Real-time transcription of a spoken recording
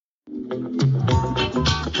Good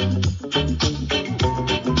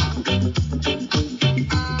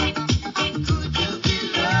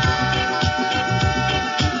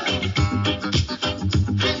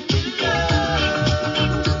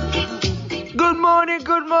morning,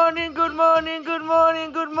 good morning, good morning, good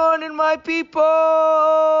morning, good morning, my people.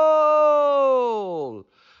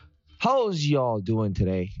 How's y'all doing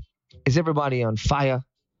today? Is everybody on fire?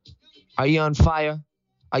 Are you on fire?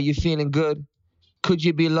 Are you feeling good? Could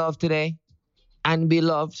you be loved today and be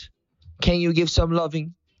loved? Can you give some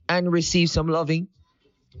loving and receive some loving?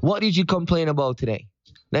 What did you complain about today?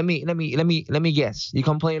 Let me guess. You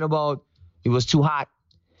complain about it was too hot.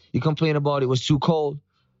 You complain about it was too cold.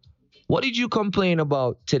 What did you complain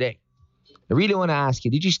about today? I really want to ask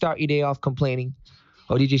you, did you start your day off complaining?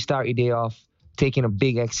 Or did you start your day off taking a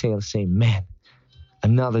big exhale saying, man,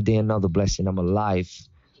 another day, another blessing. I'm alive.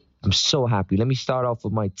 I'm so happy. Let me start off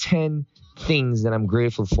with my 10 things that I'm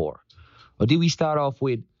grateful for. Or did we start off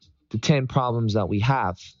with the 10 problems that we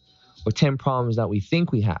have or 10 problems that we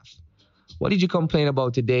think we have? What did you complain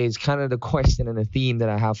about today is kind of the question and the theme that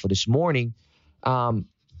I have for this morning. Um,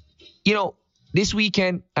 you know, this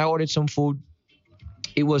weekend I ordered some food.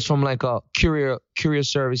 It was from like a courier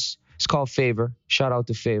service. It's called Favor. Shout out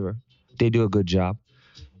to Favor. They do a good job.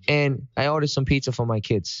 And I ordered some pizza for my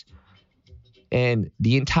kids. And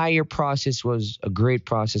the entire process was a great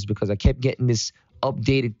process because I kept getting this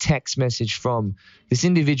updated text message from this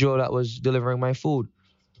individual that was delivering my food.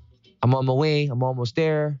 I'm on my way. I'm almost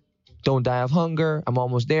there. Don't die of hunger. I'm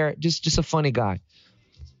almost there. Just a funny guy.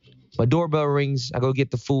 My doorbell rings. I go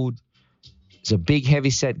get the food. It's a big,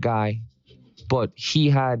 heavy set guy, but he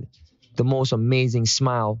had the most amazing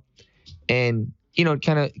smile. And it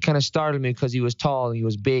kind of startled me because he was tall and he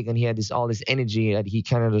was big and he had all this energy that he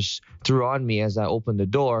kind of just threw on me as I opened the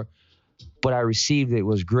door. But I received it. It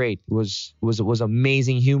was great. It was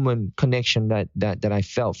amazing human connection that I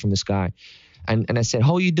felt from this guy. And I said,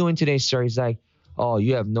 "How are you doing today, sir?" He's like, "Oh,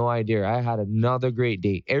 you have no idea. I had another great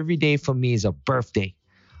day. Every day for me is a birthday."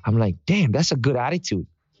 I'm like, "Damn, that's a good attitude.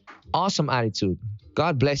 Awesome attitude.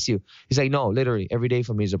 God bless you." He's like, "No, literally, every day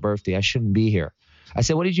for me is a birthday. I shouldn't be here." I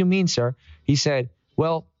said, "What did you mean, sir?" He said,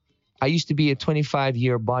 "Well, I used to be a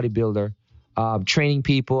 25-year bodybuilder, training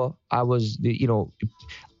people.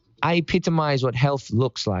 I epitomize what health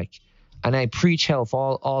looks like, and I preach health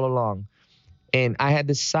all along. And I had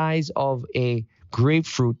the size of a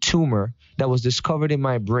grapefruit tumor that was discovered in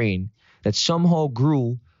my brain that somehow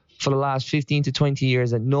grew for the last 15 to 20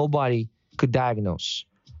 years that nobody could diagnose.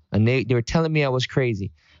 And they were telling me I was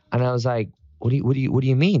crazy. And I was like, what do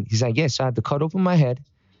you mean?" He's like, "Yes, I had to cut open my head,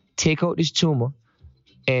 take out this tumor,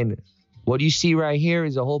 and what you see right here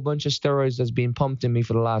is a whole bunch of steroids that's been pumped in me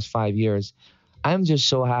for the last 5 years. I'm just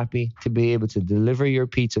so happy to be able to deliver your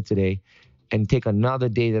pizza today and take another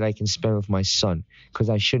day that I can spend with my son because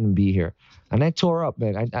I shouldn't be here." And I tore up,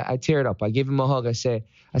 man. I teared up. I gave him a hug. I said,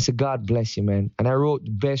 "God bless you, man." And I wrote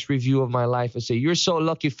the best review of my life. I said, "You're so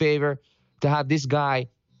lucky, Favor, to have this guy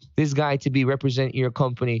to be representing your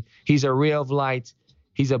company. He's a ray of light.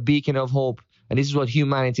 He's a beacon of hope. And this is what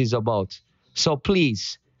humanity is about. So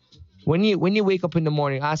please, when you wake up in the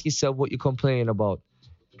morning, ask yourself what you're complaining about.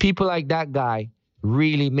 People like that guy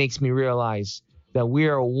really makes me realize that we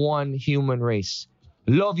are one human race.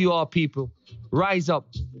 Love you all, people. Rise up.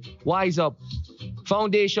 Wise up.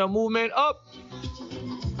 Foundation movement up."